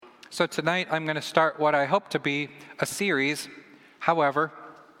So tonight I'm going to start what I hope to be a series. However,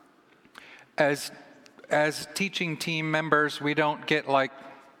 as teaching team members, we don't get like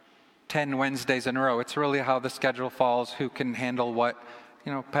 10 Wednesdays in a row. It's really how the schedule falls, who can handle what.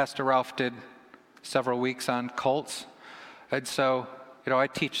 Pastor Ralph did several weeks on cults. And so, I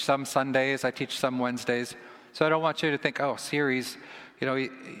teach some Sundays, I teach some Wednesdays. So I don't want you to think, series,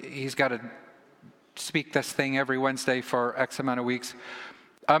 he's got to speak this thing every Wednesday for X amount of weeks.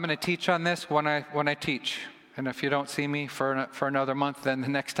 I'm going to teach on this when I teach. And if you don't see me for another month, then the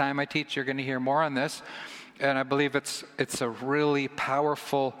next time I teach, you're going to hear more on this. And I believe it's a really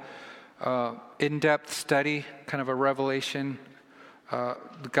powerful, in-depth study, kind of a revelation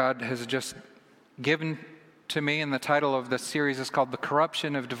God has just given to me. And the title of the series is called The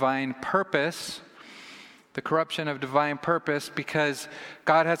Corruption of Divine Purpose. The corruption of divine purpose, because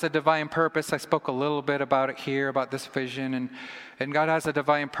God has a divine purpose. I spoke a little bit about it here, about this vision, and God has a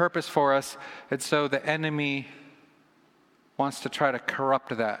divine purpose for us, and so the enemy wants to try to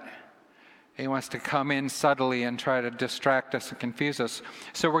corrupt that. He wants to come in subtly and try to distract us and confuse us.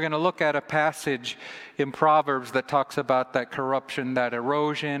 So we're going to look at a passage in Proverbs that talks about that corruption, that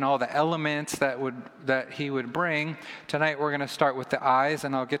erosion, all the elements that he would bring. Tonight we're going to start with the eyes,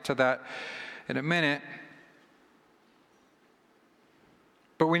 and I'll get to that in a minute.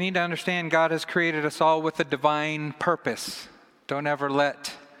 But we need to understand God has created us all with a divine purpose. Don't ever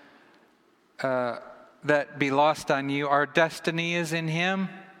let that be lost on you. Our destiny is in Him.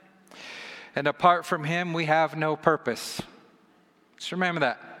 And apart from Him, we have no purpose. Just remember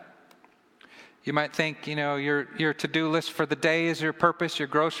that. You might think, your to-do list for the day is your purpose, your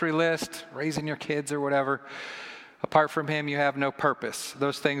grocery list, raising your kids or whatever. Apart from Him, you have no purpose.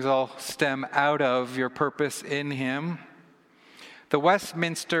 Those things all stem out of your purpose in Him. The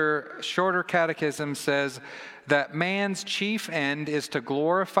Westminster Shorter Catechism says that man's chief end is to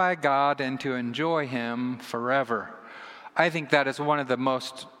glorify God and to enjoy Him forever. I think that is one of the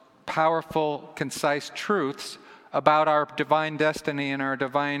most powerful, concise truths about our divine destiny and our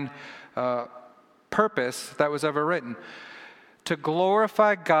divine purpose that was ever written. To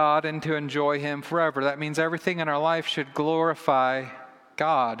glorify God and to enjoy Him forever. That means everything in our life should glorify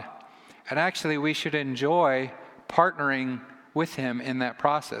God. And actually, we should enjoy partnering with Him in that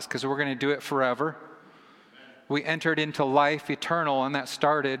process, because we're going to do it forever. We entered into life eternal, and that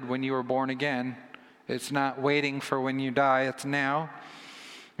started when you were born again. It's not waiting for when you die, it's now.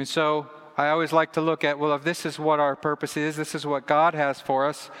 And so I always like to look at, if this is what our purpose is, this is what God has for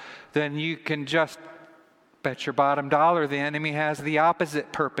us, then you can just bet your bottom dollar the enemy has the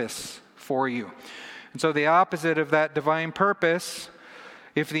opposite purpose for you. And so the opposite of that divine purpose,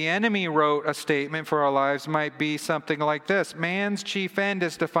 if the enemy wrote a statement for our lives, might be something like this: man's chief end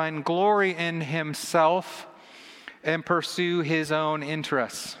is to find glory in himself and pursue his own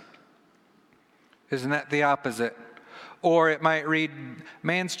interests. Isn't that the opposite? Or it might read,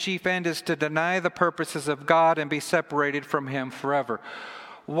 man's chief end is to deny the purposes of God and be separated from Him forever.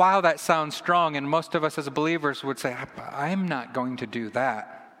 Wow, that sounds strong, and most of us as believers would say, I'm not going to do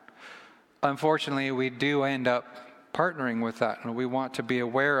that. Unfortunately, we do end up partnering with that, and we want to be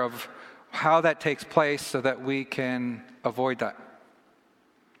aware of how that takes place so that we can avoid that.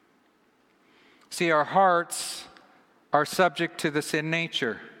 See, our hearts are subject to the sin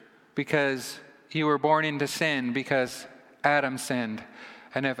nature because you were born into sin because Adam sinned.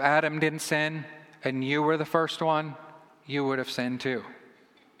 And if Adam didn't sin and you were the first one, you would have sinned too.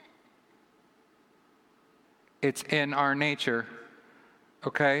 It's in our nature,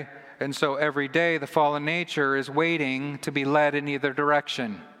 okay? And so every day the fallen nature is waiting to be led in either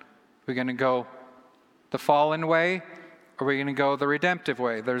direction. We're going to go the fallen way, or we're going to go the redemptive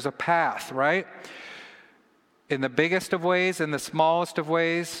way. There's a path, right? In the biggest of ways, in the smallest of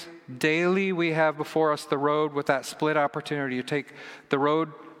ways, daily we have before us the road with that split opportunity. You take the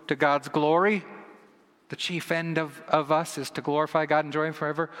road to God's glory. The chief end of us is to glorify God and enjoy Him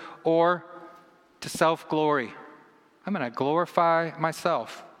forever, or to self-glory. I'm going to glorify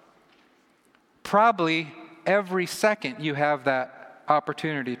myself. Probably every second you have that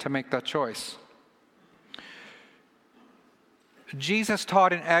opportunity to make that choice. Jesus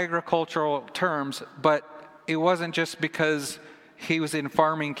taught in agricultural terms, but it wasn't just because He was in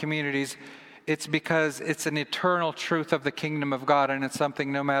farming communities. It's because it's an eternal truth of the kingdom of God, and it's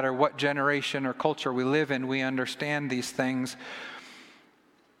something no matter what generation or culture we live in, we understand these things.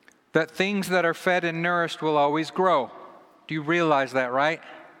 That things that are fed and nourished will always grow. Do you realize that, right?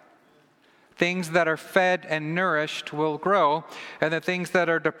 Things that are fed and nourished will grow, and the things that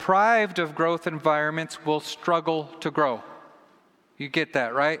are deprived of growth environments will struggle to grow. You get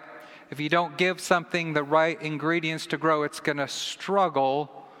that, right? If you don't give something the right ingredients to grow, it's going to struggle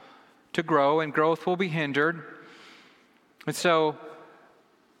to grow, and growth will be hindered. And so,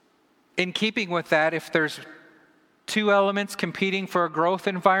 in keeping with that, if there's two elements competing for a growth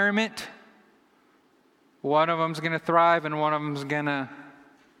environment, one of them's going to thrive and one of them's going to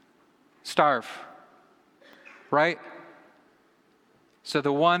starve, right? So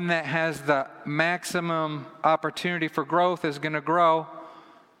the one that has the maximum opportunity for growth is going to grow,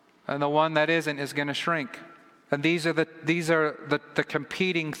 and the one that isn't is going to shrink. And these are the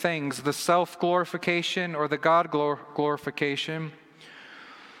competing things, the self-glorification or the God glorification.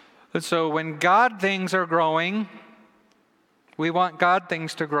 And so when God things are growing, we want God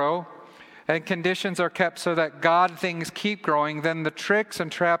things to grow, and conditions are kept so that God things keep growing, then the tricks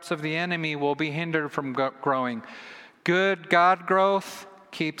and traps of the enemy will be hindered from growing. Good God growth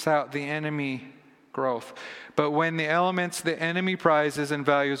keeps out the enemy growth. But when the elements the enemy prizes and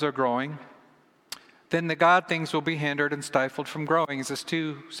values are growing, then the God things will be hindered and stifled from growing. Is this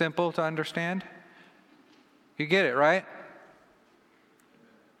too simple to understand? You get it, right?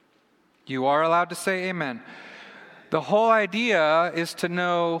 You are allowed to say amen. The whole idea is to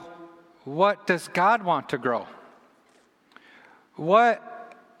know, what does God want to grow? What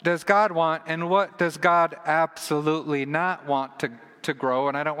does God want, and what does God absolutely not want to grow?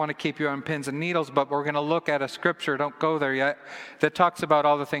 And I don't want to keep you on pins and needles, but we're going to look at a scripture, don't go there yet, that talks about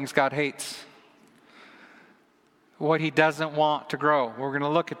all the things God hates. What he doesn't want to grow. We're going to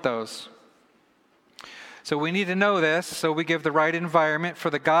look at those. So we need to know this, so we give the right environment for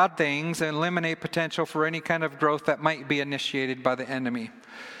the God things and eliminate potential for any kind of growth that might be initiated by the enemy.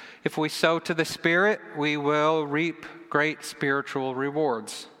 If we sow to the Spirit, we will reap great spiritual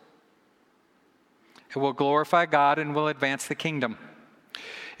rewards. It will glorify God and will advance the kingdom.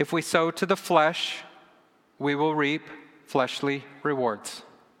 If we sow to the flesh, we will reap fleshly rewards.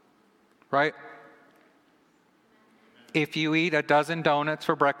 Right? If you eat a dozen donuts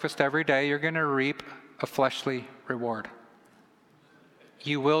for breakfast every day, you're going to reap a fleshly reward.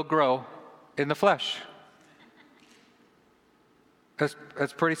 You will grow in the flesh.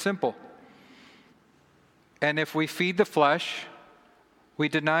 That's pretty simple. And if we feed the flesh, we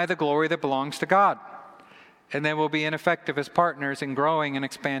deny the glory that belongs to God. And then we'll be ineffective as partners in growing and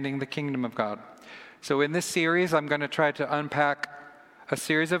expanding the kingdom of God. So in this series, I'm going to try to unpack a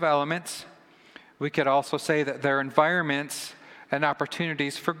series of elements. We could also say that they're environments and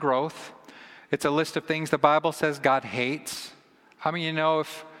opportunities for growth. It's a list of things the Bible says God hates. How many of you know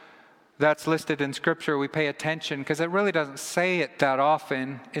if that's listed in Scripture, we pay attention, because it really doesn't say it that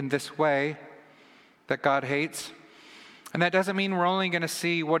often in this way, that God hates. And that doesn't mean we're only going to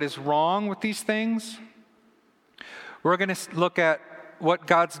see what is wrong with these things. We're going to look at what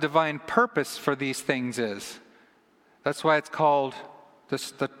God's divine purpose for these things is. That's why it's called,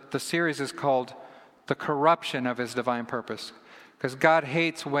 the series is called The Corruption of His Divine Purpose. Because God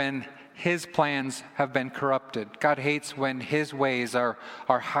hates when His plans have been corrupted. God hates when His ways are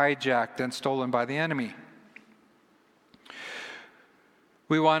hijacked and stolen by the enemy.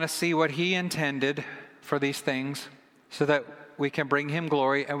 We want to see what He intended for these things so that we can bring Him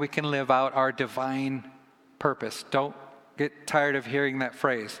glory and we can live out our divine purpose. Don't get tired of hearing that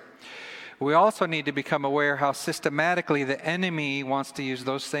phrase. We also need to become aware how systematically the enemy wants to use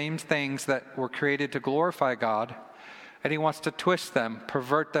those same things that were created to glorify God, and he wants to twist them,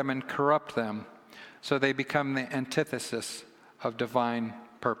 pervert them, and corrupt them so they become the antithesis of divine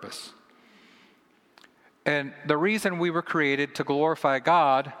purpose. And the reason we were created to glorify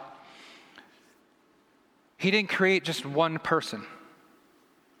God, He didn't create just one person,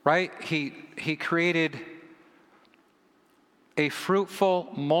 right? He created a fruitful,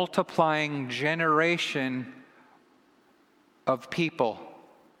 multiplying generation of people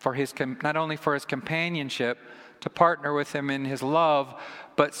for His, not only for His companionship, to partner with Him in His love,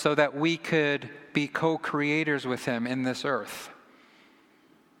 but so that we could be co-creators with Him in this earth.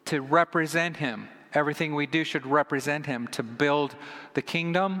 To represent Him. Everything we do should represent Him. To build the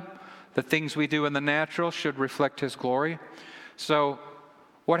kingdom, the things we do in the natural should reflect His glory. So,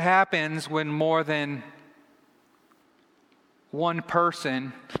 what happens when more than one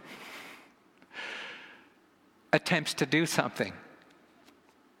person attempts to do something?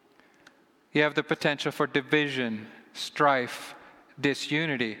 You have the potential for division, strife,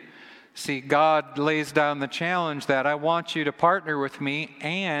 disunity. See, God lays down the challenge that I want you to partner with me,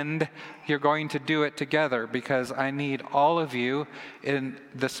 and you're going to do it together because I need all of you in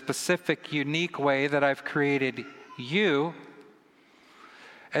the specific, unique way that I've created you,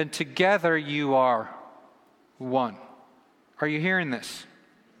 and together you are one. Are you hearing this?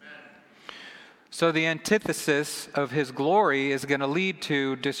 So the antithesis of His glory is going to lead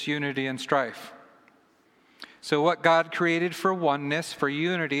to disunity and strife. So what God created for oneness, for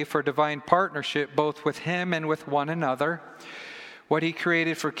unity, for divine partnership, both with him and with one another, what he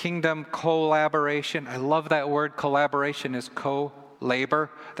created for kingdom collaboration. I love that word. Collaboration is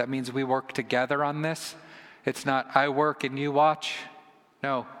co-labor. That means we work together on this. It's not I work and you watch.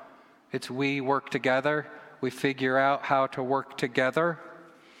 No, it's we work together. We figure out how to work together.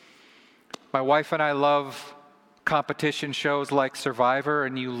 My wife and I love competition shows like Survivor,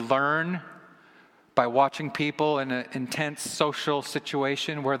 and you learn by watching people in an intense social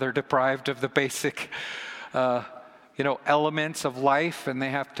situation where they're deprived of the basic elements of life, and they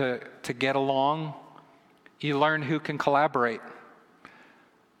have to get along. You learn who can collaborate,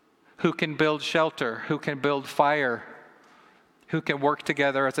 who can build shelter, who can build fire, who can work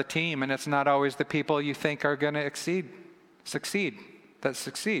together as a team. And it's not always the people you think are going to succeed.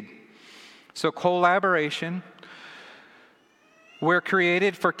 So collaboration, we're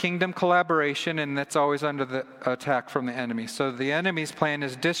created for kingdom collaboration, and that's always under the attack from the enemy. So the enemy's plan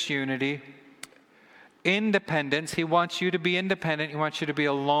is disunity, independence. He wants you to be independent. He wants you to be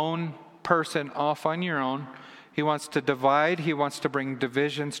a lone person off on your own. He wants to divide. He wants to bring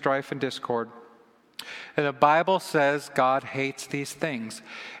division, strife, and discord. And the Bible says God hates these things.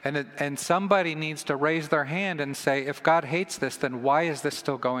 And somebody needs to raise their hand and say, if God hates this, then why is this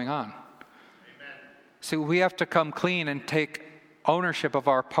still going on? Amen. See, we have to come clean and take ownership of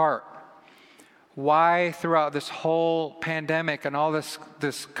our part. Why throughout this whole pandemic and all this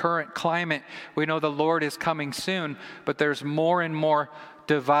current climate, we know the Lord is coming soon, but there's more and more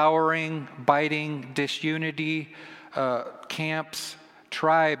devouring, biting, disunity, camps,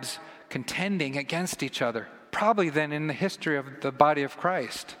 tribes contending against each other, probably than in the history of the body of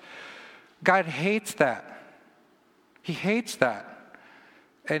Christ. God hates that. He hates that.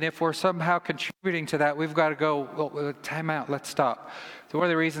 And if we're somehow contributing to that, we've got to go, well, time out, let's stop. So one of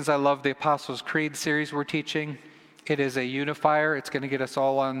the reasons I love the Apostles' Creed series we're teaching, it is a unifier. It's going to get us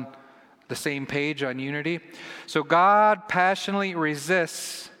all on the same page on unity. So God passionately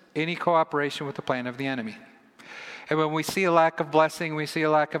resists any cooperation with the plan of the enemy. And when we see a lack of blessing, we see a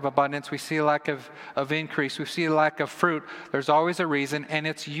lack of abundance, we see a lack of increase, we see a lack of fruit, there's always a reason, and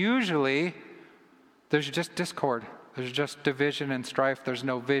it's usually, there's just discord. There's just division and strife. There's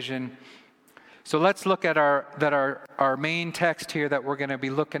no vision. So let's look at our main text here that we're going to be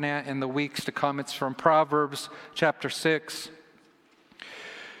looking at in the weeks to come. It's from Proverbs chapter 6,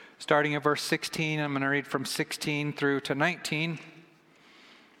 starting at verse 16. I'm going to read from 16 through to 19.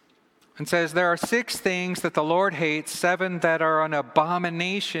 It says, there are 6 things that the Lord hates, 7 that are an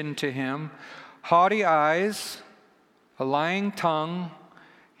abomination to him: haughty eyes, a lying tongue,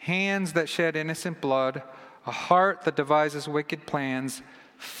 hands that shed innocent blood, a heart that devises wicked plans,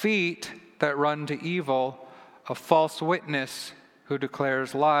 feet that run to evil, a false witness who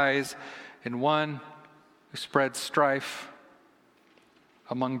declares lies, and one who spreads strife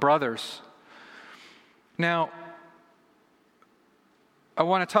among brothers. Now, I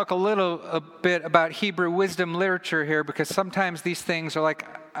want to talk a bit about Hebrew wisdom literature here, because sometimes these things are like,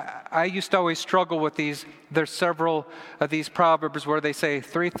 I used to always struggle with these. There's several of these proverbs where they say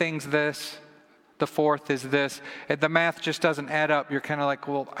 3 things this, the 4th is this, and the math just doesn't add up. You're kind of like,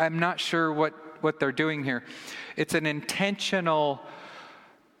 well, I'm not sure what they're doing here. It's an intentional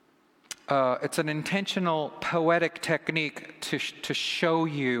poetic technique to show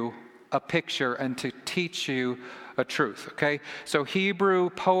you a picture and to teach you a truth, okay? So Hebrew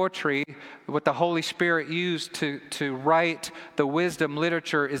poetry, what the Holy Spirit used to write the wisdom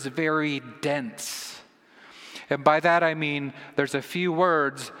literature, is very dense. And by that I mean there's a few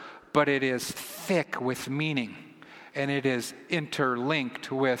words, but it is thick with meaning, and it is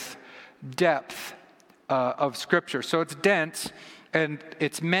interlinked with depth of Scripture. So it's dense, and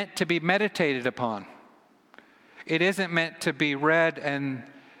it's meant to be meditated upon. It isn't meant to be read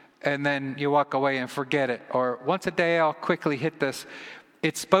and then you walk away and forget it, or once a day I'll quickly hit this.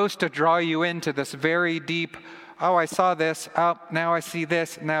 It's supposed to draw you into this very deep, oh, I saw this, oh, now I see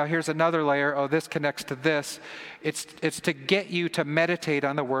this, now here's another layer, oh, this connects to this. It's to get you to meditate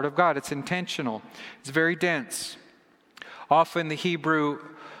on the Word of God. It's intentional. It's very dense. Often the Hebrew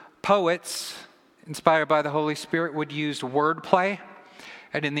poets, inspired by the Holy Spirit, would use wordplay.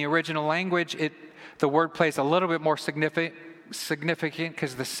 And in the original language, the wordplay is a little bit more significant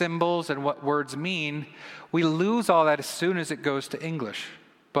because the symbols and what words mean, we lose all that as soon as it goes to English.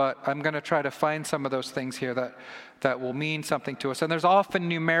 But I'm going to try to find some of those things here that will mean something to us. And there's often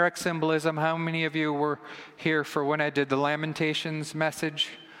numeric symbolism. How many of you were here for when I did the Lamentations message?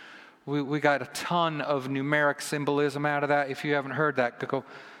 We got a ton of numeric symbolism out of that. If you haven't heard that, go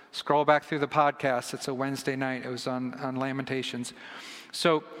scroll back through the podcast. It's a Wednesday night. It was on Lamentations.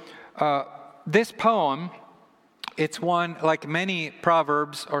 So this poem It's one, like many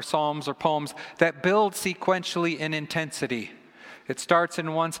proverbs or psalms or poems, that build sequentially in intensity. It starts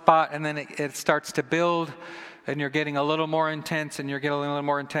in one spot and then it starts to build, and you're getting a little more intense and you're getting a little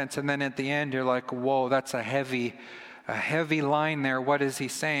more intense, and then at the end you're like, whoa, that's a heavy line there. What is he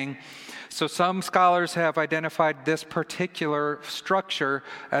saying? So some scholars have identified this particular structure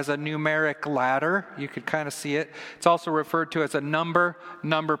as a numeric ladder. You could kind of see it. It's also referred to as a number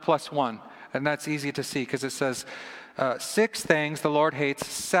plus one. And that's easy to see because it says 6 things the Lord hates,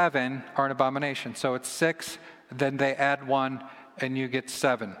 7 are an abomination. So it's 6, then they add 1, and you get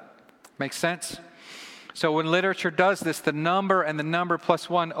 7. Make sense? So when literature does this, the number and the number plus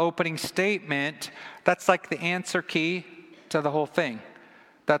 1 opening statement, that's like the answer key to the whole thing.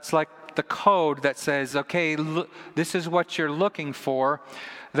 That's like the code that says, okay, this is what you're looking for.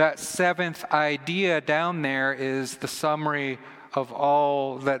 That 7th idea down there is the summary of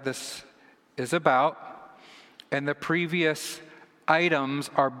all that this is about. And the previous items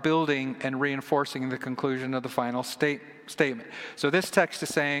are building and reinforcing the conclusion of the final statement. So this text is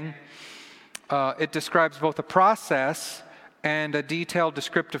saying, it describes both a process and a detailed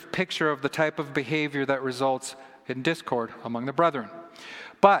descriptive picture of the type of behavior that results in discord among the brethren.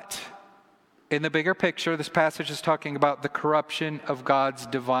 But in the bigger picture, this passage is talking about the corruption of God's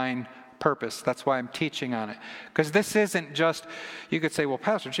divine purpose. That's why I'm teaching on it. Because this isn't just, you could say, well,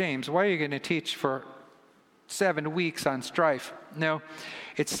 Pastor James, why are you going to teach for 7 weeks on strife? No,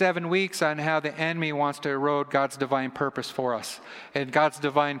 it's 7 weeks on how the enemy wants to erode God's divine purpose for us. And God's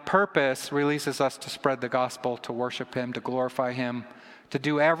divine purpose releases us to spread the gospel, to worship Him, to glorify Him, to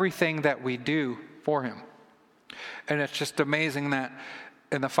do everything that we do for Him. And it's just amazing that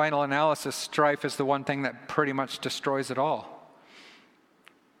in the final analysis, strife is the one thing that pretty much destroys it all.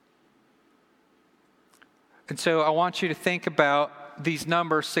 And so I want you to think about these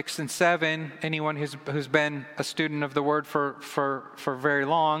numbers 6 and 7. Anyone who's been a student of the Word for very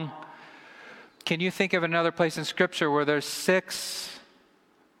long, can you think of another place in Scripture where there's 6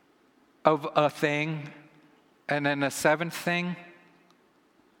 of a thing and then a 7th thing?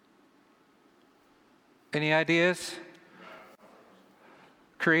 Any ideas?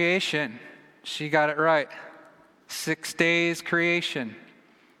 Creation. She got it right. 6 days creation.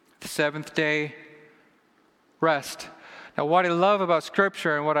 The 7th day rest. Now, what I love about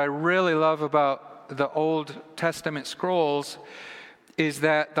Scripture and what I really love about the Old Testament scrolls is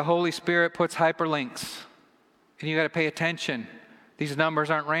that the Holy Spirit puts hyperlinks. And you got to pay attention. These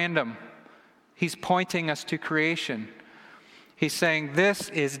numbers aren't random. He's pointing us to creation. He's saying this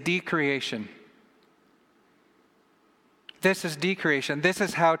is decreation. This is decreation. This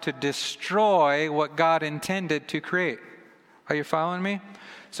is how to destroy what God intended to create. Are you following me?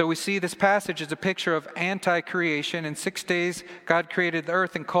 So we see this passage as a picture of anti-creation. In 6 days, God created the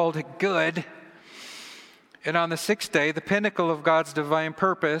earth and called it good. And on the 6th day, the pinnacle of God's divine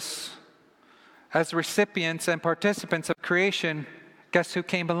purpose, as recipients and participants of creation, guess who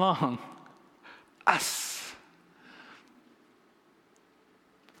came along? Us.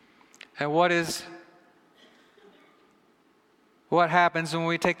 And what happens when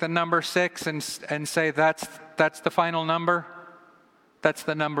we take the number 6 and say that's the final number? That's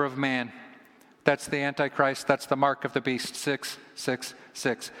the number of man. That's the Antichrist. That's the mark of the beast.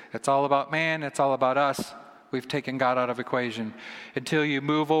 666. It's all about man. It's all about us. We've taken God out of equation. Until you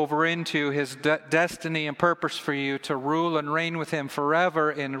move over into His destiny and purpose for you to rule and reign with Him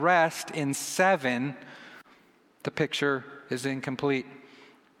forever in rest in 7, the picture is incomplete.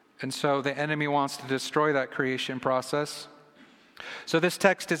 And so the enemy wants to destroy that creation process. So this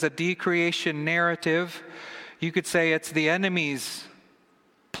text is a decreation narrative. You could say it's the enemy's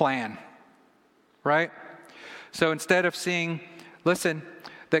plan, right? So instead of seeing, listen,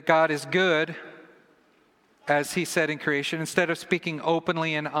 that God is good, as He said in creation, instead of speaking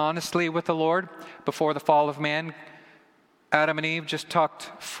openly and honestly with the Lord before the fall of man, Adam and Eve just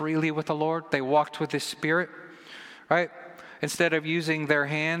talked freely with the Lord. They walked with His Spirit, right? Instead of using their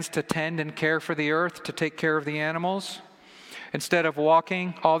hands to tend and care for the earth, to take care of the animals, instead of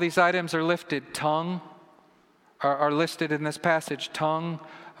walking, all these items are lifted. Tongue are listed in this passage. Tongue,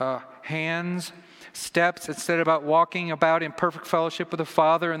 hands, steps. Instead of about walking about in perfect fellowship with the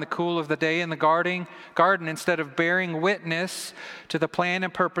Father in the cool of the day in the garden, instead of bearing witness to the plan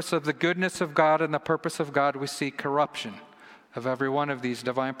and purpose of the goodness of God and the purpose of God, we see corruption of every one of these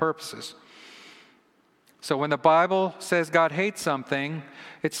divine purposes. So when the Bible says God hates something,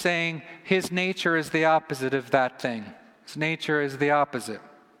 it's saying His nature is the opposite of that thing. His nature is the opposite.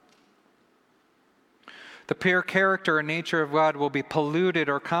 The pure character and nature of God will be polluted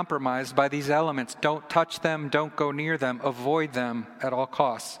or compromised by these elements. Don't touch them. Don't go near them. Avoid them at all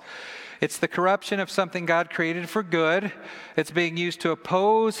costs. It's the corruption of something God created for good. It's being used to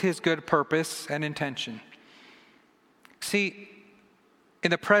oppose his good purpose and intention. See,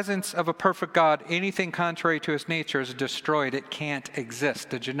 in the presence of a perfect God, anything contrary to his nature is destroyed. It can't exist.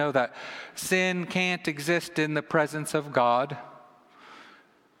 Did you know that? Sin can't exist in the presence of God,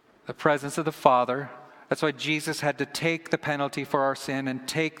 the presence of the Father. That's why Jesus had to take the penalty for our sin and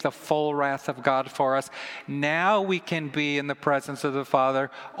take the full wrath of God for us. Now we can be in the presence of the Father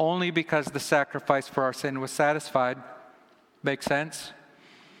only because the sacrifice for our sin was satisfied. Make sense?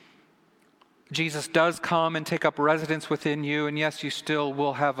 Jesus does come and take up residence within you, and yes, you still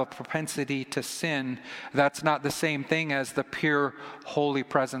will have a propensity to sin. That's not the same thing as the pure, holy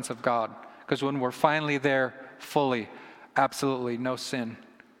presence of God. Because when we're finally there fully, absolutely no sin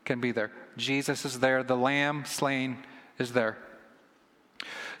can be there. Jesus is there. The Lamb slain is there.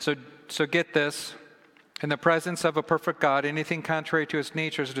 So get this. In the presence of a perfect God, anything contrary to his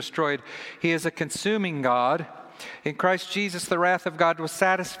nature is destroyed. He is a consuming God. In Christ Jesus, the wrath of God was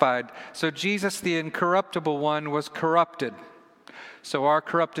satisfied. So Jesus, the incorruptible one, was corrupted. So our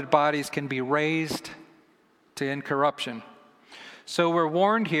corrupted bodies can be raised to incorruption. So we're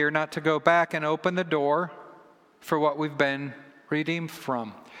warned here not to go back and open the door for what we've been redeemed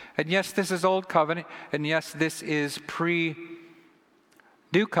from. And yes, this is Old Covenant, and yes, this is pre-New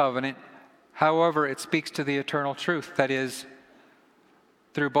Covenant. However, it speaks to the eternal truth that is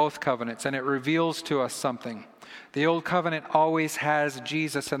through both covenants, and it reveals to us something. The Old Covenant always has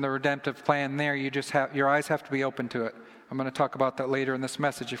Jesus and the redemptive plan there. Your eyes have to be open to it. I'm going to talk about that later in this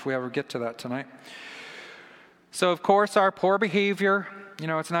message if we ever get to that tonight. So, of course, our poor behavior,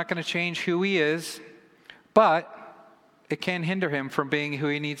 it's not going to change who he is, but it can hinder him from being who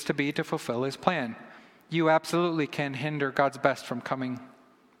he needs to be to fulfill his plan. You absolutely can hinder God's best from coming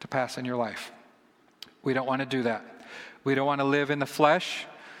to pass in your life. We don't want to do that. We don't want to live in the flesh.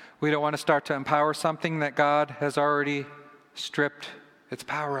 We don't want to start to empower something that God has already stripped its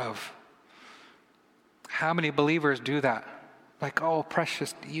power of. How many believers do that? Like, oh,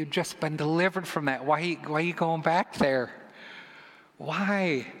 precious, you've just been delivered from that. Why are you going back there?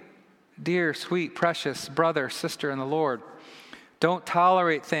 Why? Dear, sweet, precious brother, sister in the Lord, don't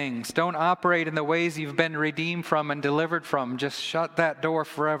tolerate things. Don't operate in the ways you've been redeemed from and delivered from. Just shut that door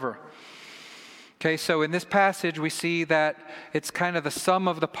forever. Okay, so in this passage, we see that it's kind of the sum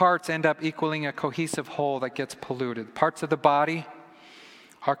of the parts end up equaling a cohesive whole that gets polluted. Parts of the body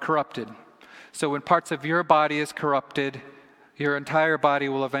are corrupted. So when parts of your body is corrupted, your entire body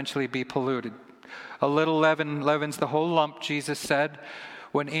will eventually be polluted. A little leaven leavens the whole lump, Jesus said.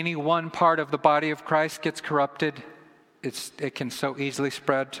 When any one part of the body of Christ gets corrupted, it can so easily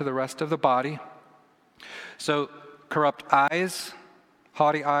spread to the rest of the body. So corrupt eyes,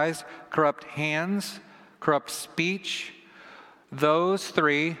 haughty eyes, corrupt hands, corrupt speech, those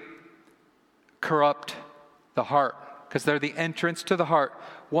three corrupt the heart because they're the entrance to the heart.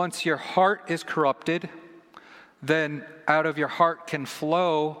 Once your heart is corrupted, then out of your heart can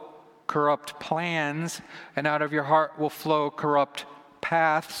flow corrupt plans, and out of your heart will flow corrupt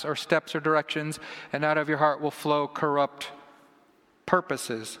paths or steps or directions, and out of your heart will flow corrupt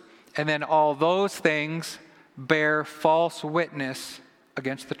purposes. And then all those things bear false witness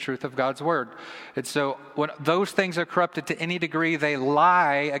against the truth of God's word. And so when those things are corrupted to any degree, they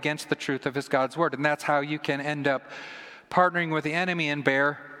lie against the truth of God's word. And that's how you can end up partnering with the enemy and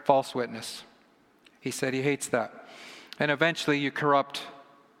bear false witness. He said he hates that. And eventually you corrupt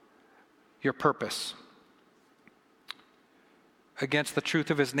your purpose against the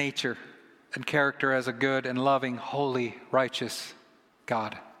truth of his nature and character as a good and loving, holy, righteous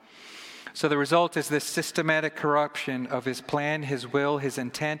God. So the result is this systematic corruption of his plan, his will, his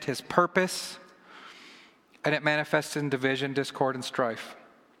intent, his purpose, and it manifests in division, discord, and strife.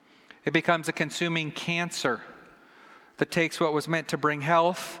 It becomes a consuming cancer that takes what was meant to bring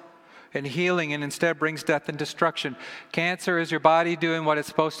health and healing and instead brings death and destruction. Cancer is your body doing what it's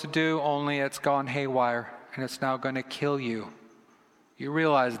supposed to do, only it's gone haywire and it's now going to kill you. You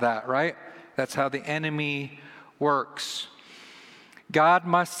realize that, right? That's how the enemy works. God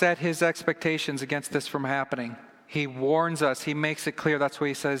must set his expectations against this from happening. He warns us. He makes it clear. That's why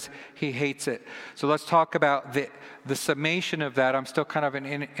he says he hates it. So let's talk about the summation of that. I'm still kind of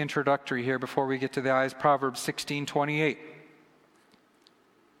an introductory here before we get to the eyes. Proverbs 16:28.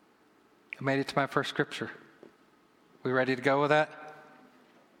 I made it to my first scripture. We ready to go with that?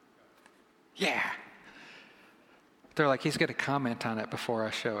 Yeah. They're like, he's going to comment on it before I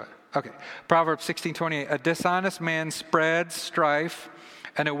show it. Okay. Proverbs 16:28. A dishonest man spreads strife,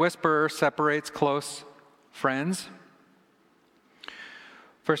 and a whisperer separates close friends.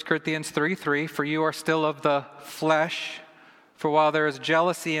 1 Corinthians 3:3. For you are still of the flesh, For while there is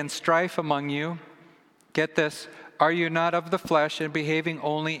jealousy and strife among you, get this, are you not of the flesh and behaving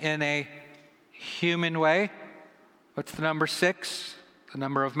only in a human way? What's the number 6? The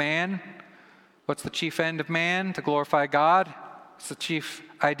number of man. What's the chief end of man? To glorify God. What's the chief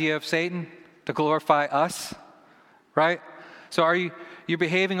idea of Satan? To glorify us, right? So you're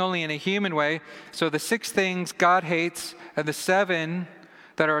behaving only in a human way. So the 6 things God hates and the 7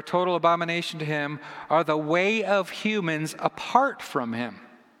 that are a total abomination to him are the way of humans apart from him.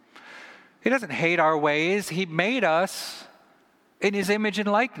 He doesn't hate our ways. He made us in his image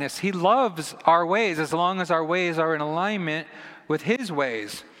and likeness. He loves our ways as long as our ways are in alignment with his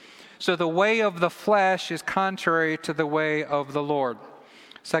ways. So the way of the flesh is contrary to the way of the Lord.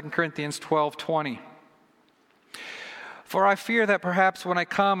 2 Corinthians 12:20. For I fear that perhaps when I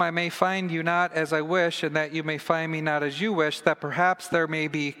come I may find you not as I wish, and that you may find me not as you wish, that perhaps there may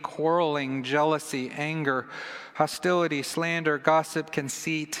be quarreling, jealousy, anger, hostility, slander, gossip,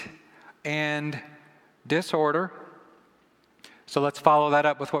 conceit, and disorder. So let's follow that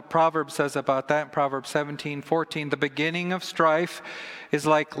up with what Proverbs says about that. Proverbs 17:14, the beginning of strife is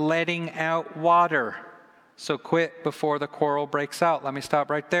like letting out water. So quit before the quarrel breaks out. Let me stop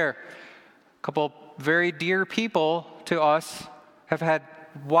right there. A couple very dear people to us have had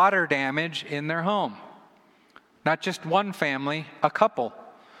water damage in their home. Not just one family, a couple.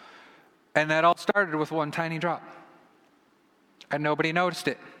 And that all started with one tiny drop. And nobody noticed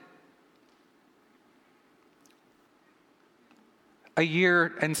it. A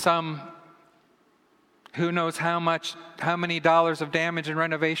year and some, who knows how many dollars of damage and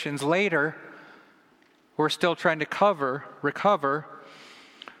renovations later, we're still trying to recover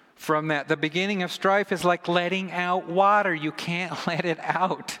from that. The beginning of strife is like letting out water. You can't let it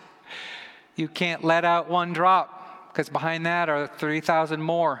out. You can't let out one drop, because behind that are 3,000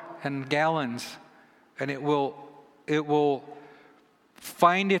 more and gallons. And it will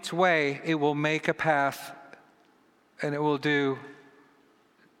find its way. It will make a path, and it will do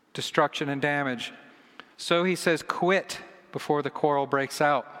destruction and damage. So he says, quit before the quarrel breaks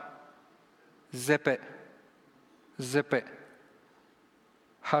out. Zip it. Zip it.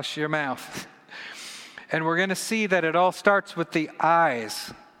 Hush your mouth. And we're going to see that it all starts with the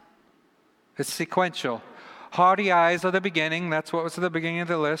eyes. It's sequential. Haughty eyes are the beginning. That's what was at the beginning of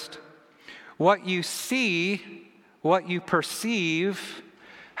the list. What you see, what you perceive,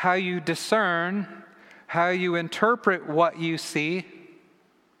 how you discern, how you interpret what you see.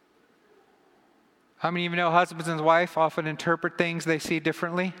 How many of you know husbands and wives often interpret things they see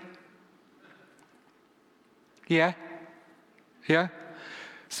differently? Yeah? Yeah?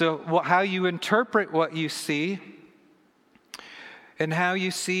 So how you interpret what you see and how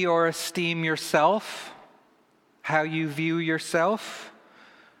you see or esteem yourself, how you view yourself,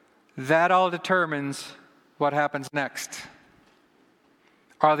 that all determines what happens next.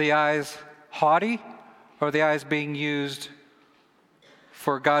 Are the eyes haughty, or are the eyes being used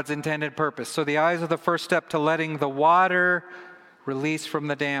for God's intended purpose? So the eyes are the first step to letting the water release from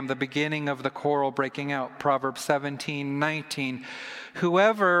the dam, the beginning of the quarrel breaking out. Proverbs 17:19.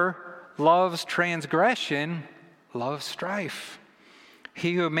 Whoever loves transgression loves strife.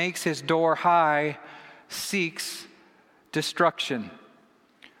 He who makes his door high seeks destruction.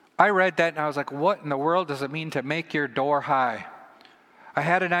 I read that and I was like, what in the world does it mean to make your door high? I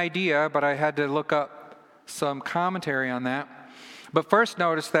had an idea, but I had to look up some commentary on that. But first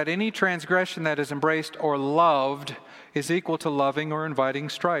notice that any transgression that is embraced or loved is equal to loving or inviting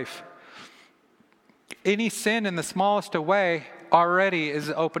strife. Any sin in the smallest way already is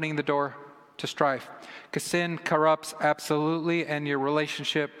opening the door to strife. Because sin corrupts absolutely, and your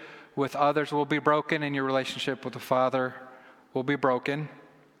relationship with others will be broken, and your relationship with the Father will be broken.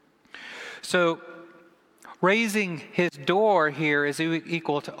 So raising his door here is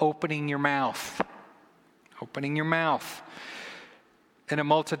equal to opening your mouth. Opening your mouth. In a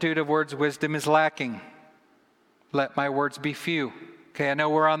multitude of words, wisdom is lacking. Let my words be few. Okay, I know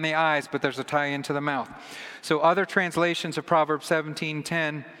we're on the eyes, but there's a tie into the mouth. So other translations of Proverbs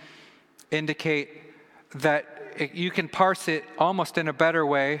 17:10 indicate that you can parse it almost in a better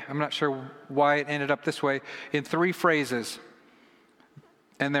way. I'm not sure why it ended up this way. In 3 phrases.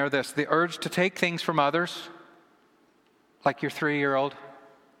 And they're this: the urge to take things from others, like your 3-year-old.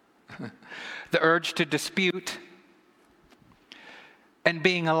 The urge to dispute, and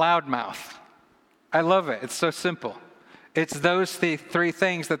being a loudmouth. I love it. It's so simple. It's those 3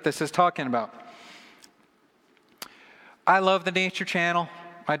 things that this is talking about. I love the Nature Channel.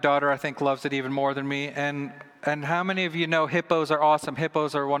 My daughter, I think, loves it even more than me. And how many of you know hippos are awesome?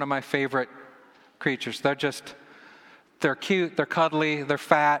 Hippos are one of my favorite creatures. They're cute, they're cuddly, they're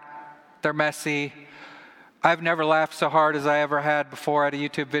fat, they're messy. I've never laughed so hard as I ever had before at a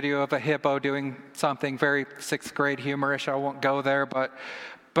YouTube video of a hippo doing something very sixth grade humorish. I won't go there, but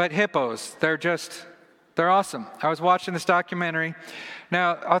hippos, they're awesome. I was watching this documentary.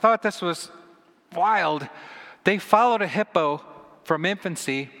 Now, I thought this was wild. They followed a hippo from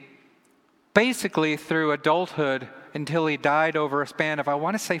infancy, basically through adulthood, until he died over a span of, I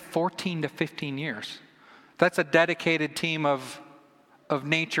want to say, 14 to 15 years. That's a dedicated team of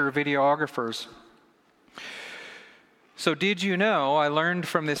nature videographers. So did you know, I learned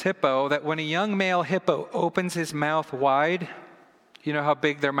from this hippo, that when a young male hippo opens his mouth wide, you know how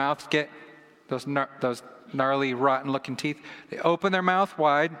big their mouths get? Those gnarly, rotten-looking teeth. They open their mouth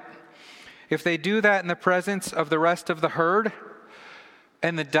wide. If they do that in the presence of the rest of the herd,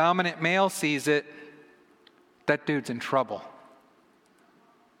 and the dominant male sees it, that dude's in trouble.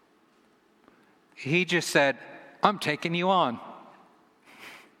 He just said, I'm taking you on.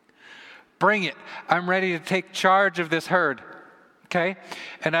 Bring it. I'm ready to take charge of this herd. Okay?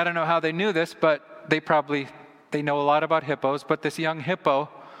 And I don't know how they knew this, but they know a lot about hippos, but this young hippo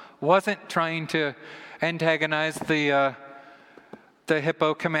wasn't trying to antagonize the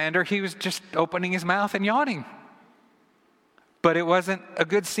hippo commander. He was just opening his mouth and yawning. But it wasn't a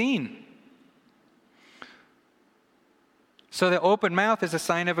good scene. So the open mouth is a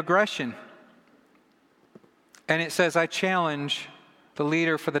sign of aggression. And it says, I challenge the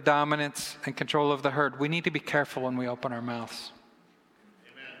leader for the dominance and control of the herd. We need to be careful when we open our mouths.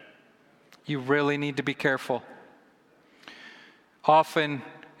 Amen. You really need to be careful. Often,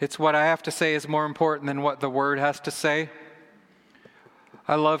 it's what I have to say is more important than what the word has to say.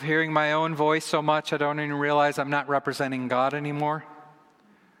 I love hearing my own voice so much I don't even realize I'm not representing God anymore.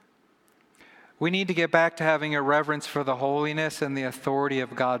 We need to get back to having a reverence for the holiness and the authority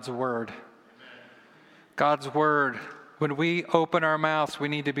of God's word. God's word. When we open our mouths, we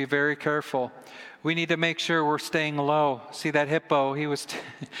need to be very careful. We need to make sure we're staying low. See, that hippo, he was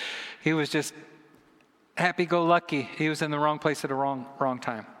just happy-go-lucky. He was in the wrong place at the wrong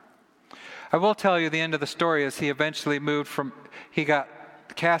time. I will tell you the end of the story is he eventually he got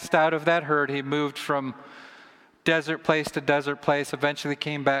cast out of that herd. He moved from desert place to desert place, eventually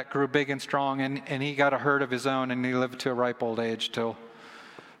came back, grew big and strong, and he got a herd of his own, and he lived to a ripe old age till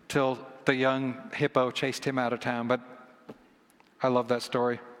the young hippo chased him out of town. But I love that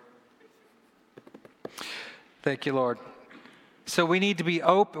story. Thank you, Lord. So we need to be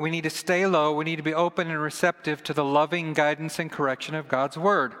open, we need to stay low, we need to be open and receptive to the loving guidance and correction of God's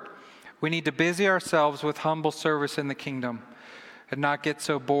word. We need to busy ourselves with humble service in the kingdom and not get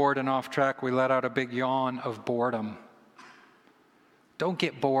so bored and off track we let out a big yawn of boredom. Don't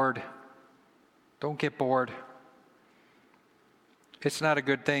get bored. Don't get bored. It's not a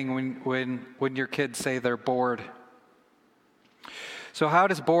good thing when your kids say they're bored. So how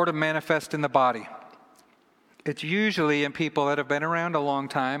does boredom manifest in the body? It's usually in people that have been around a long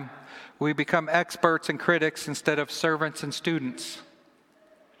time. We become experts and critics instead of servants and students.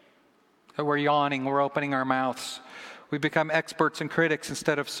 We're yawning, we're opening our mouths. We become experts and critics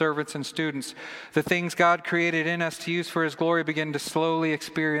instead of servants and students. The things God created in us to use for His glory begin to slowly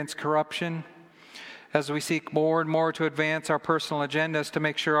experience corruption as we seek more and more to advance our personal agendas, to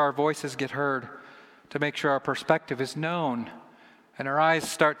make sure our voices get heard, to make sure our perspective is known, and our eyes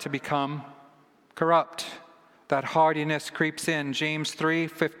start to become corrupt. That haughtiness creeps in. James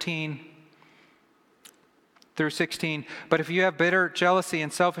 3:15 through 16. But if you have bitter jealousy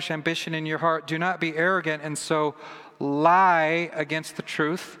and selfish ambition in your heart, do not be arrogant and so lie against the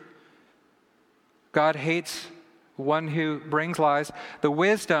truth. God hates one who brings lies. The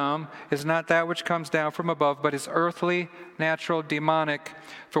wisdom is not that which comes down from above, but is earthly, natural, demonic.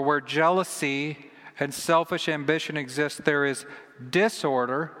 For where jealousy and selfish ambition exist, there is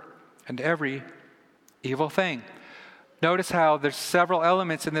disorder and every evil thing. Notice how there's several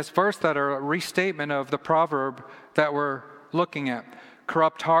elements in this verse that are a restatement of the proverb that we're looking at.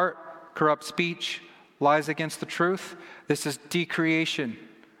 Corrupt heart, corrupt speech, lies against the truth. This is decreation.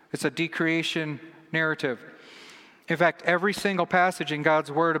 It's a decreation narrative. In fact, every single passage in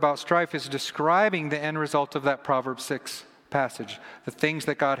God's word about strife is describing the end result of that Proverbs 6 passage, the things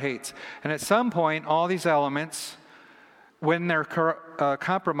that God hates. And at some point, all these elements, when they're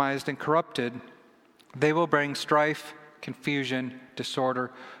compromised and corrupted, they will bring strife, confusion,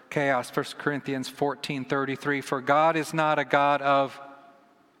 disorder, chaos. 1 Corinthians 14:33, for God is not a God of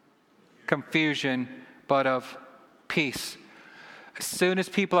confusion, but of peace. As soon as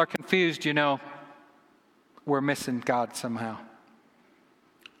people are confused, we're missing God somehow.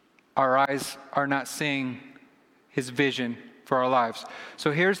 Our eyes are not seeing His vision for our lives.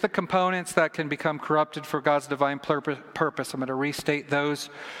 So here's the components that can become corrupted for God's divine purpose. I'm going to restate those.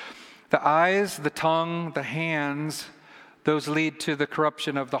 The eyes, the tongue, the hands, those lead to the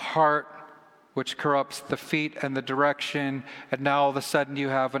corruption of the heart, which corrupts the feet and the direction. And now all of a sudden you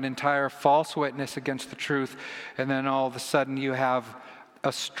have an entire false witness against the truth. And then all of a sudden you have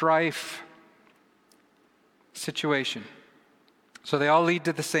a strife situation. So they all lead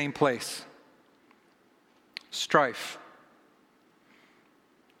to the same place. Strife.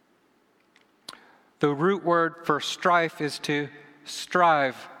 The root word for strife is to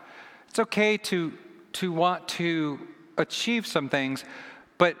strive. It's okay to want to achieve some things,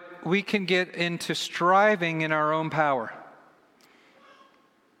 but we can get into striving in our own power.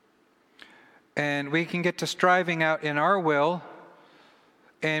 And we can get to striving out in our will,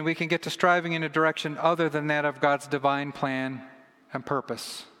 and we can get to striving in a direction other than that of God's divine plan and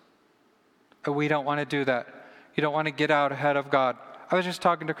purpose. We don't want to do that. You don't want to get out ahead of God. I was just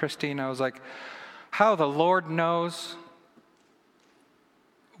talking to Christine. I was like, how the Lord knows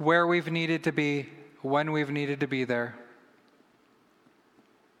where we've needed to be, when we've needed to be there.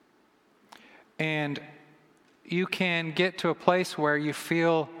 And you can get to a place where you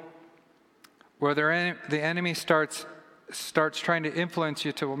feel, where the enemy starts trying to influence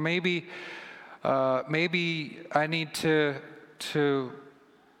you to, well, maybe I need to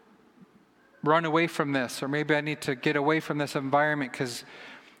run away from this, or maybe I need to get away from this environment because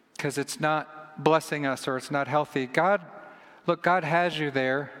it's not blessing us or it's not healthy. God has you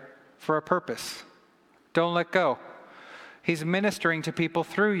there for a purpose. Don't let go. He's ministering to people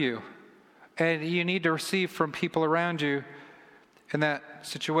through you, and you need to receive from people around you in that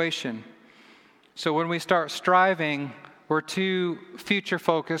situation. So when we start striving, we're too future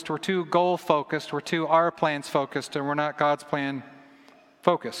focused, we're too goal focused, we're too our plans focused, and we're not God's plan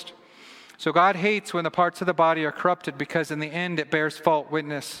focused. So God hates when the parts of the body are corrupted, because in the end it bears false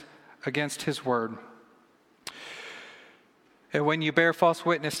witness against his word. And when you bear false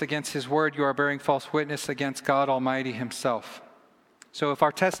witness against his word, you are bearing false witness against God Almighty himself. So if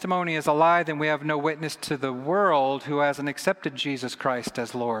our testimony is a lie, then we have no witness to the world who hasn't accepted Jesus Christ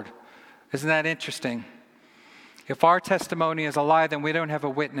as Lord. Isn't that interesting? If our testimony is a lie, then we don't have a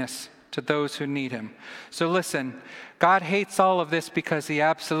witness to those who need him. So listen, God hates all of this because he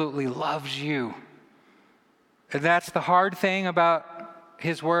absolutely loves you. And that's the hard thing about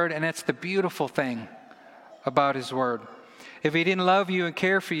his word, and it's the beautiful thing about his word. If he didn't love you and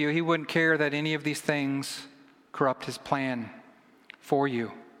care for you, he wouldn't care that any of these things corrupt his plan for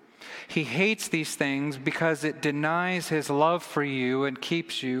you. He hates these things because it denies his love for you and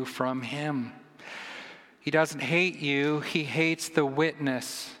keeps you from him. He doesn't hate you, he hates the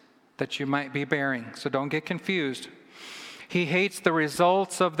witness that you might be bearing. So don't get confused. He hates the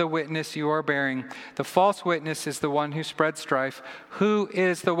results of the witness you are bearing. The false witness is the one who spreads strife. Who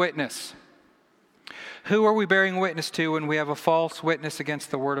is the witness? Who are we bearing witness to when we have a false witness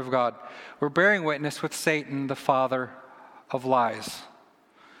against the word of God? We're bearing witness with Satan, the father of lies.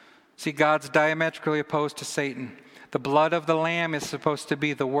 See, God's diametrically opposed to Satan. The blood of the Lamb is supposed to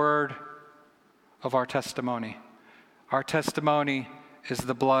be the word of our testimony. Our testimony is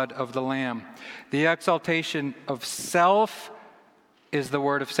the blood of the Lamb. The exaltation of self is the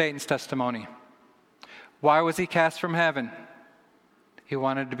word of Satan's testimony. Why was he cast from heaven? He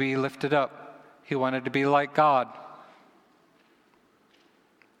wanted to be lifted up. He wanted to be like God.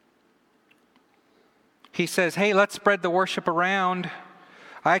 He says, hey, let's spread the worship around.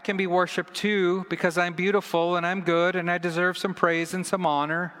 I can be worshiped too because I'm beautiful and I'm good and I deserve some praise and some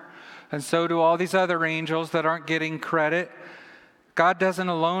honor. And so do all these other angels that aren't getting credit. God doesn't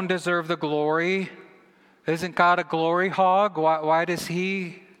alone deserve the glory. Isn't God a glory hog? Why does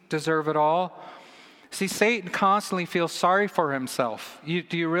he deserve it all? See, Satan constantly feels sorry for himself.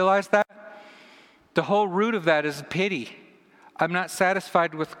 Do you realize that? The whole root of that is pity. I'm not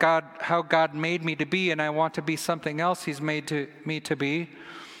satisfied with God, how God made me to be, and I want to be something else he's made me to be.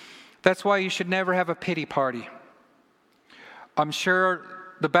 That's why you should never have a pity party. I'm sure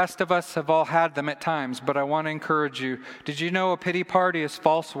the best of us have all had them at times, but I want to encourage you. Did you know a pity party is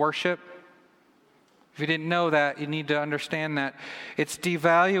false worship? If you didn't know that, you need to understand that. It's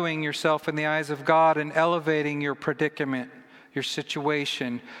devaluing yourself in the eyes of God and elevating your predicament, your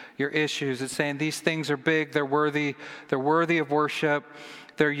situation, your issues. It's saying these things are big, they're worthy of worship,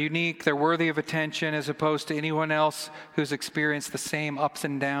 they're unique, they're worthy of attention, as opposed to anyone else who's experienced the same ups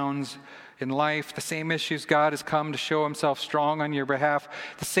and downs in life, the same issues God has come to show himself strong on your behalf,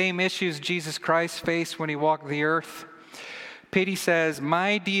 the same issues Jesus Christ faced when he walked the earth. Pity says,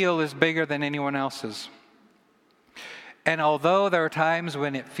 my deal is bigger than anyone else's. And although there are times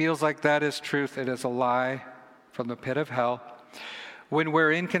when it feels like that is truth, it is a lie from the pit of hell. When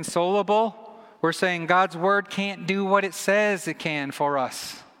we're inconsolable, we're saying God's word can't do what it says it can for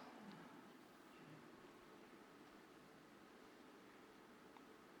us.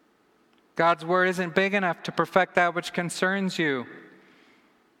 God's word isn't big enough to perfect that which concerns you.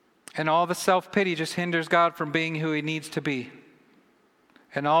 And all the self-pity just hinders God from being who he needs to be.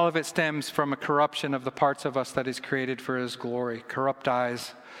 And all of it stems from a corruption of the parts of us that he's created for his glory. Corrupt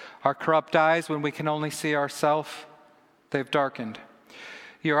eyes. Our corrupt eyes, when we can only see ourselves, they've darkened.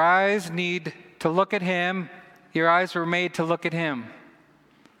 Your eyes need to look at him. Your eyes were made to look at him.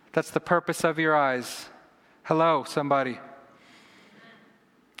 That's the purpose of your eyes. Hello, somebody.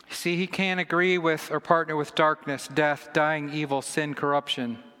 See, he can't agree with or partner with darkness, death, dying, evil, sin,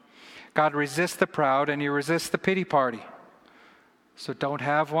 corruption. God resists the proud and he resists the pity party. So don't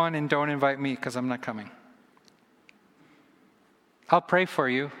have one and don't invite me because I'm not coming. I'll pray for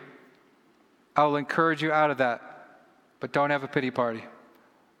you. I'll encourage you out of that. But don't have a pity party.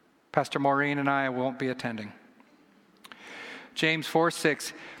 Pastor Maureen and I won't be attending. James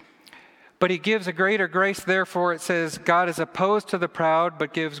 4:6. But he gives a greater grace, therefore it says, God is opposed to the proud,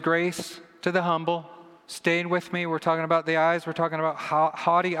 but gives grace to the humble. Staying with me, we're talking about the eyes, we're talking about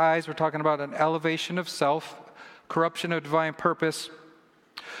haughty eyes, we're talking about an elevation of self, corruption of divine purpose.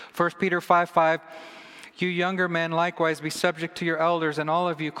 1 Peter 5:5, you younger men likewise be subject to your elders, and all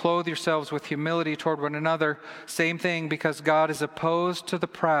of you clothe yourselves with humility toward one another. Same thing, because God is opposed to the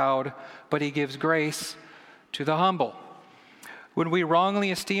proud, but he gives grace to the humble. When we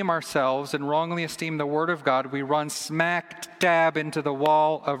wrongly esteem ourselves and wrongly esteem the Word of God, we run smack dab into the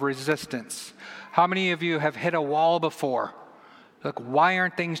wall of resistance. How many of you have hit a wall before? Like, why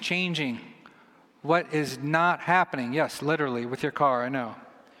aren't things changing? What is not happening? Yes, literally, with your car, I know.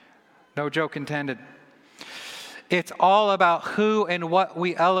 No joke intended. It's all about who and what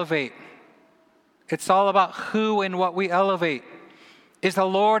we elevate. It's all about who and what we elevate. Is the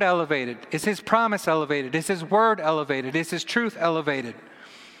Lord elevated? Is his promise elevated? Is his word elevated? Is his truth elevated?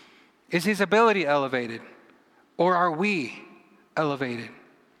 Is his ability elevated? Or are we elevated?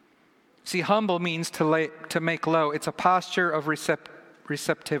 See, humble means to make low. It's a posture of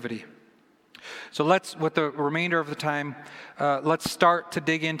receptivity. So let's, with the remainder of the time, let's start to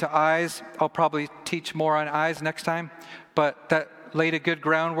dig into eyes. I'll probably teach more on eyes next time, but that laid a good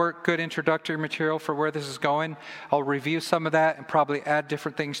groundwork, good introductory material for where this is going. I'll review some of that and probably add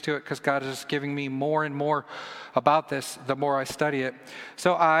different things to it because God is giving me more and more about this the more I study it.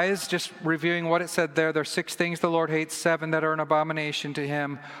 So eyes, just reviewing what it said there. There's 6 things the Lord hates, 7 that are an abomination to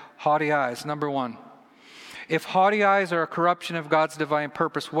him. Haughty eyes, number 1. If haughty eyes are a corruption of God's divine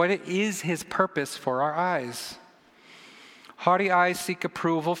purpose, what is his purpose for our eyes? Haughty eyes seek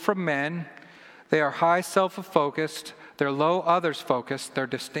approval from men. They are high self-focused. They're low others-focused. They're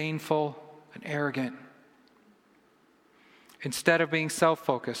disdainful and arrogant. Instead of being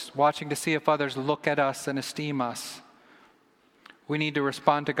self-focused, watching to see if others look at us and esteem us, we need to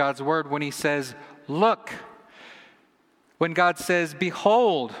respond to God's word when he says, look. When God says,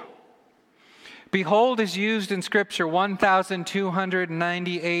 behold. Behold is used in Scripture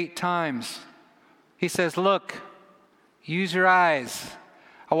 1,298 times. He says, look, use your eyes.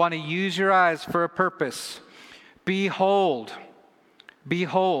 I want to use your eyes for a purpose. Behold.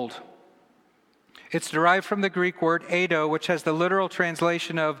 Behold. It's derived from the Greek word eido, which has the literal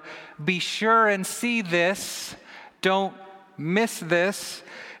translation of be sure and see this. Don't miss this.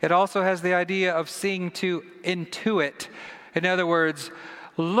 It also has the idea of seeing to intuit. In other words,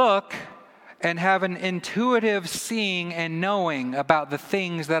 look and have an intuitive seeing and knowing about the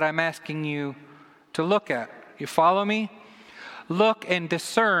things that I'm asking you to look at. You follow me? Look and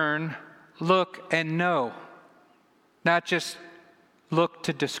discern, look and know. Not just look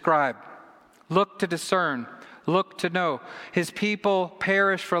to describe. Look to discern, look to know. His people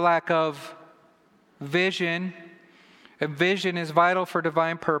perish for lack of vision. And vision is vital for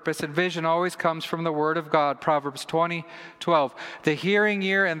divine purpose, and vision always comes from the Word of God. Proverbs 20:12. The hearing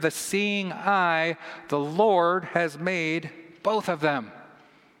ear and the seeing eye, the Lord has made both of them.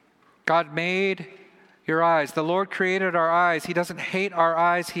 God made your eyes. The Lord created our eyes. He doesn't hate our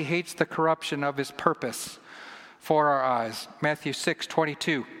eyes. He hates the corruption of his purpose for our eyes. Matthew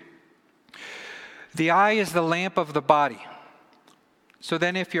 6:22. The eye is the lamp of the body. So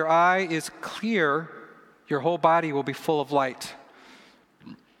then if your eye is clear, your whole body will be full of light.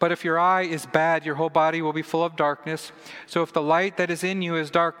 But if your eye is bad, your whole body will be full of darkness. So if the light that is in you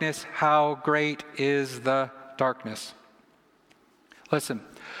is darkness, how great is the darkness? Listen,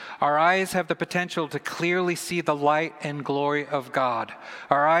 our eyes have the potential to clearly see the light and glory of God.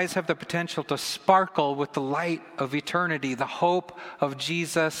 Our eyes have the potential to sparkle with the light of eternity, the hope of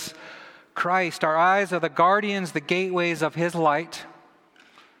Jesus Christ. Our eyes are the guardians, the gateways of his light.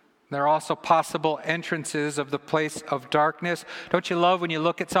 They're also possible entrances of the place of darkness. Don't you love when you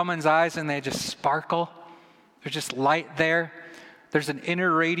look at someone's eyes and they just sparkle? There's just light there. There's an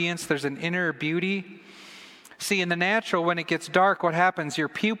inner radiance. There's an inner beauty. See, in the natural, when it gets dark, what happens? Your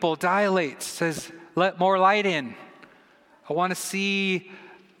pupil dilates, says, let more light in. I want to see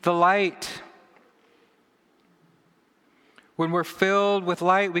the light. When we're filled with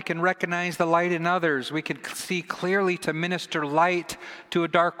light, we can recognize the light in others. We can see clearly to minister light to a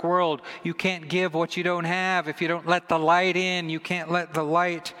dark world. You can't give what you don't have. If you don't let the light in, you can't let the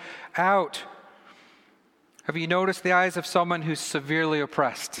light out. Have you noticed the eyes of someone who's severely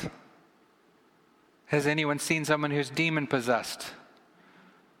oppressed? Has anyone seen someone who's demon-possessed?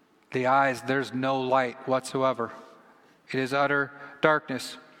 The eyes, there's no light whatsoever. It is utter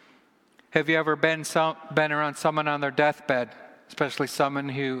darkness. Have you ever been around someone on their deathbed, especially someone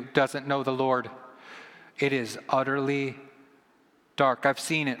who doesn't know the Lord? It is utterly dark. I've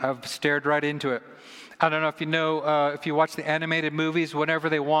seen it. I've stared right into it. I don't know if you know, if you watch the animated movies, whenever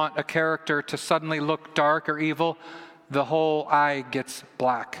they want a character to suddenly look dark or evil, the whole eye gets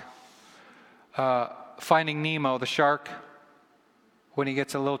black. Finding Nemo, the shark, when he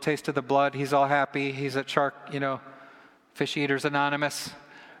gets a little taste of the blood, he's all happy. He's at Shark, Fish Eaters Anonymous.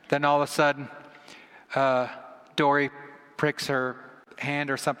 Then all of a sudden, Dory pricks her hand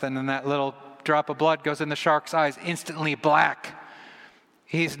or something, and that little drop of blood goes in the shark's eyes, instantly black.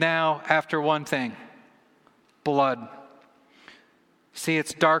 He's now after one thing, blood. See,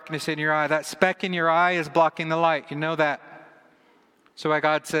 it's darkness in your eye. That speck in your eye is blocking the light. You know that. So why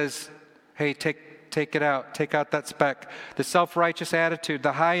God says, hey, take it out. Take out that speck. The self-righteous attitude,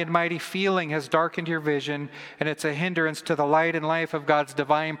 the high and mighty feeling has darkened your vision, and it's a hindrance to the light and life of God's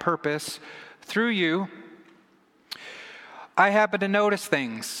divine purpose through you. I happen to notice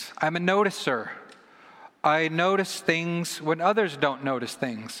things. I'm a noticer. I notice things when others don't notice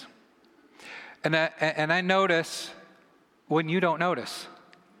things. And I notice when you don't notice.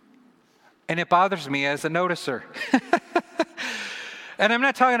 And it bothers me as a noticer. And I'm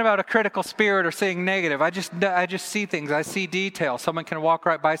not talking about a critical spirit or saying negative. I just see things. I see detail. Someone can walk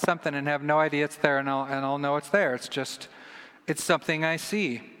right by something and have no idea it's there, and I'll know it's there. It's something I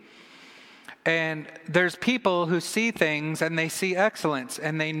see. And there's people who see things and they see excellence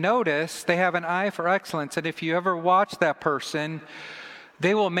and they notice, they have an eye for excellence. And if you ever watch that person,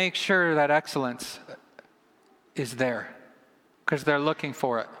 they will make sure that excellence is there because they're looking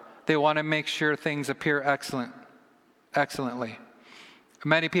for it. They want to make sure things appear excellently.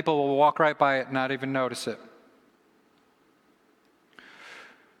 Many people will walk right by it and not even notice it.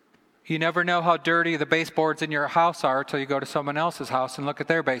 You never know how dirty the baseboards in your house are until you go to someone else's house and look at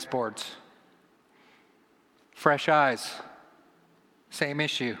their baseboards. Fresh eyes. Same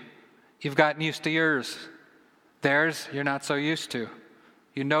issue. You've gotten used to yours. Theirs, you're not so used to.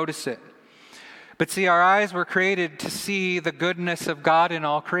 You notice it. But see, our eyes were created to see the goodness of God in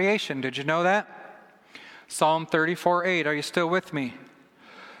all creation. Did you know that? Psalm 34:8. Are you still with me?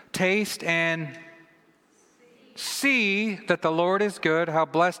 Taste and see that the Lord is good. How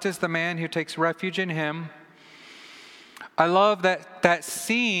blessed is the man who takes refuge in him. I love that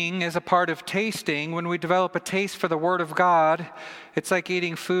seeing is a part of tasting. When we develop a taste for the Word of God, it's like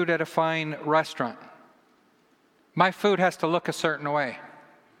eating food at a fine restaurant. My food has to look a certain way.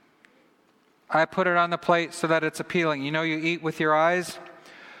 I put it on the plate so that it's appealing. You eat with your eyes.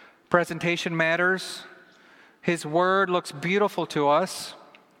 Presentation matters. His Word looks beautiful to us.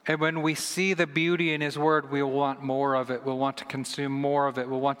 And when we see the beauty in His Word, we'll want more of it. We'll want to consume more of it.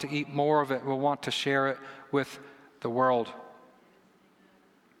 We'll want to eat more of it. We'll want to share it with the world.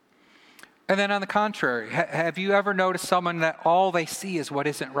 And then on the contrary, have you ever noticed someone that all they see is what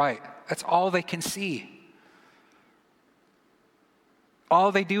isn't right? That's all they can see.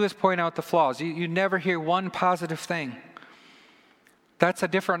 All they do is point out the flaws. You never hear one positive thing. That's a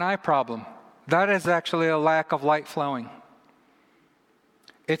different eye problem. That is actually a lack of light flowing.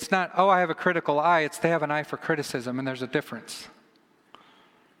 It's not, I have a critical eye. It's they have an eye for criticism, and there's a difference.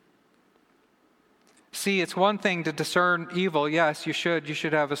 See, it's one thing to discern evil. Yes, you should. You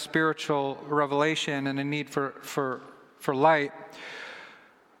should have a spiritual revelation and a need for light.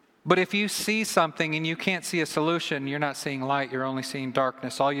 But if you see something and you can't see a solution, you're not seeing light. You're only seeing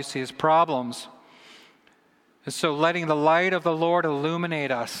darkness. All you see is problems. And so letting the light of the Lord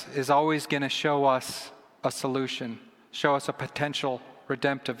illuminate us is always going to show us a solution, show us a potential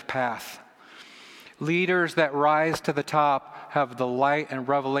redemptive path. Leaders that rise to the top have the light and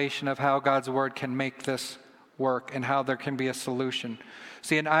revelation of how God's Word can make this work and how there can be a solution.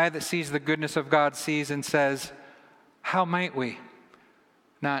 See, an eye that sees the goodness of God sees and says, how might we?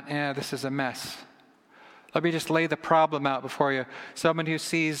 Not, this is a mess. Let me just lay the problem out before you. Someone who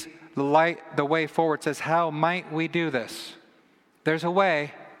sees the light, the way forward says, how might we do this? There's a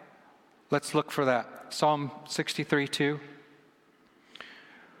way. Let's look for that. Psalm 63:2.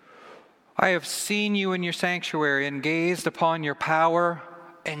 I have seen you in your sanctuary and gazed upon your power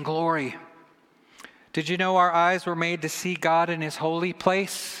and glory. Did you know our eyes were made to see God in his holy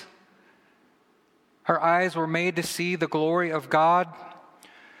place? Our eyes were made to see the glory of God,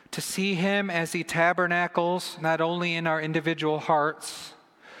 to see him as he tabernacles not only in our individual hearts,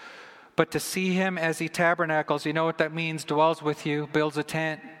 but to see him as he tabernacles. You know what that means? Dwells with you, builds a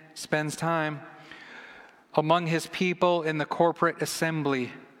tent, spends time among his people in the corporate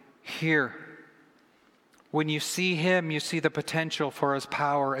assembly here. When you see him, you see the potential for his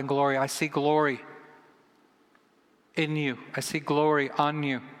power and glory. I see glory in you. I see glory on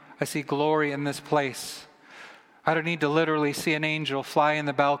you. I see glory in this place. I don't need to literally see an angel fly in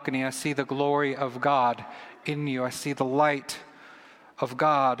the balcony. I see the glory of God in you. I see the light of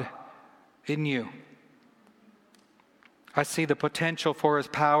God in you. I see the potential for his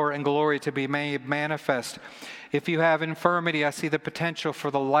power and glory to be made manifest. If you have infirmity, I see the potential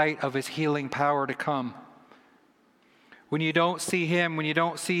for the light of his healing power to come. When you don't see him, when you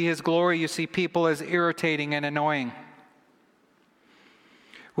don't see his glory, you see people as irritating and annoying.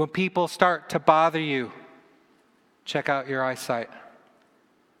 When people start to bother you, check out your eyesight.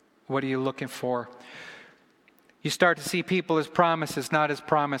 What are you looking for? You start to see people as promises, not as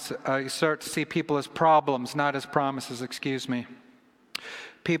promises. You start to see people as problems, not as promises,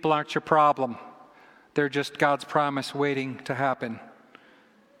 People aren't your problem. They're just God's promise waiting to happen.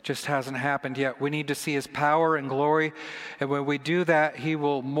 Just hasn't happened yet. We need to see his power and glory. And when we do that, he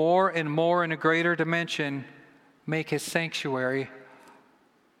will more and more in a greater dimension make his sanctuary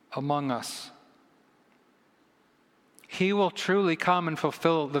among us. He will truly come and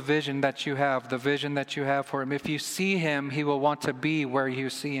fulfill the vision that you have for him. If you see him, he will want to be where you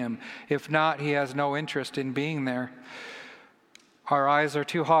see him. If not, he has no interest in being there. Our eyes are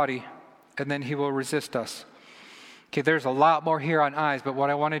too haughty, and then he will resist us. Okay, there's a lot more here on eyes, but what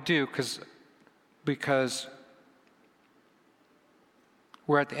I want to do, because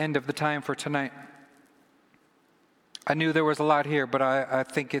we're at the end of the time for tonight. I knew there was a lot here, but I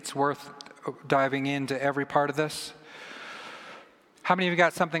think it's worth diving into every part of this. How many of you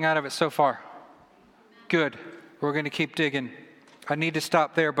got something out of it so far? Good. We're going to keep digging. I need to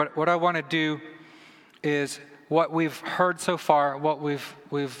stop there, but what I want to do is what we've heard so far, what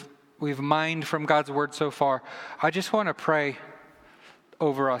we've mined from God's word so far. I just want to pray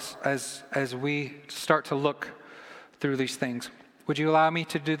over us as we start to look through these things. Would you allow me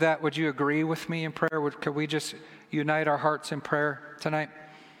to do that? Would you agree with me in prayer? Could we just unite our hearts in prayer tonight?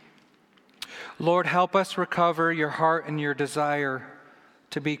 Lord, help us recover your heart and your desire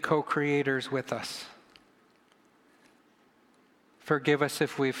to be co-creators with us. Forgive us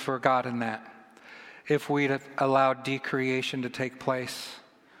if we've forgotten that. If we'd allowed decreation to take place.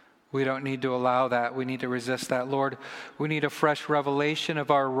 We don't need to allow that. We need to resist that. Lord, we need a fresh revelation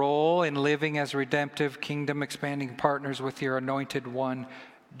of our role in living as redemptive, kingdom-expanding partners with your anointed one,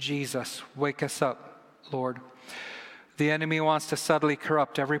 Jesus. Wake us up, Lord. The enemy wants to subtly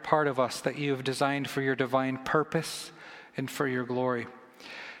corrupt every part of us that you have designed for your divine purpose and for your glory.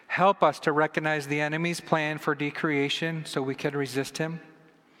 Help us to recognize the enemy's plan for decreation so we can resist him.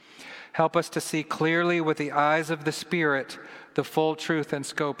 Help us to see clearly with the eyes of the Spirit the full truth and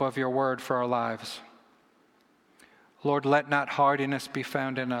scope of your word for our lives. Lord, let not hardiness be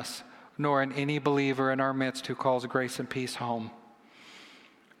found in us, nor in any believer in our midst who calls grace and peace home.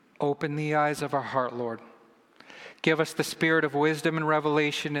 Open the eyes of our heart, Lord. Give us the spirit of wisdom and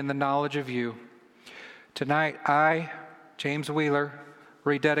revelation in the knowledge of you. Tonight, I, James Wheeler,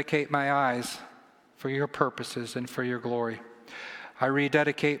 rededicate my eyes for your purposes and for your glory. I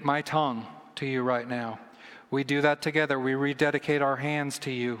rededicate my tongue to you right now. We do that together. We rededicate our hands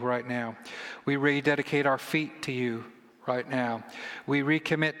to you right now. We rededicate our feet to you right now. We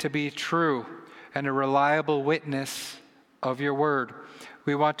recommit to be true and a reliable witness of your word.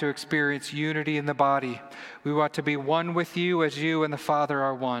 We want to experience unity in the body. We want to be one with you as you and the Father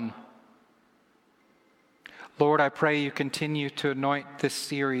are one. Lord, I pray you continue to anoint this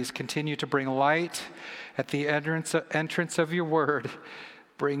series, continue to bring light at the entrance of your word,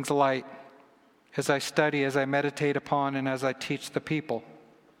 brings light as I study, as I meditate upon, and as I teach the people.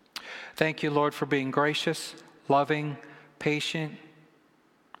 Thank you, Lord, for being gracious, loving, patient.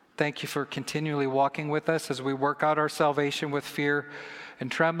 Thank you for continually walking with us as we work out our salvation with fear and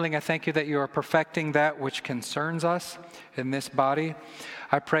trembling. I thank you that you are perfecting that which concerns us in this body.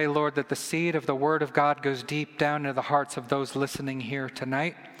 I pray, Lord, that the seed of the Word of God goes deep down into the hearts of those listening here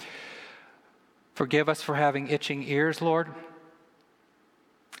tonight. Forgive us for having itching ears, Lord.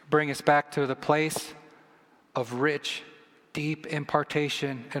 Bring us back to the place of rich, deep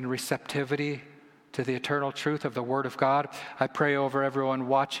impartation and receptivity to the eternal truth of the Word of God. I pray over everyone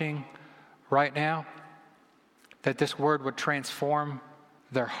watching right now, that this word would transform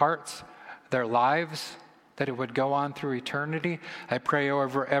their hearts, their lives, that it would go on through eternity. I pray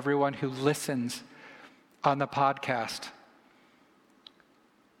over everyone who listens on the podcast.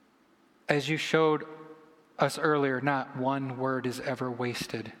 As you showed us earlier, not one word is ever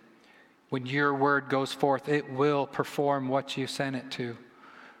wasted. When your word goes forth, it will perform what you sent it to.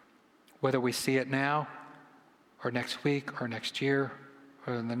 Whether we see it now, or next week, or next year,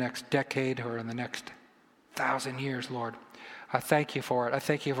 or in the next decade, or in the next 1,000 years, Lord. I thank you for it. I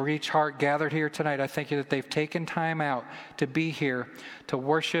thank you for each heart gathered here tonight. I thank you that they've taken time out to be here, to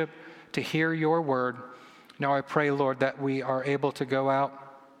worship, to hear your word. Now I pray, Lord, that we are able to go out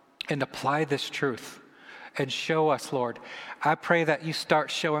and apply this truth and show us, Lord. I pray that you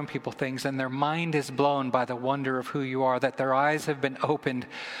start showing people things and their mind is blown by the wonder of who you are, that their eyes have been opened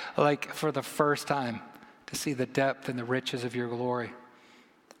like for the first time to see the depth and the riches of your glory.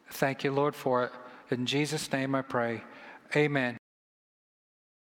 Thank you, Lord, for it. In Jesus' name I pray. Amen.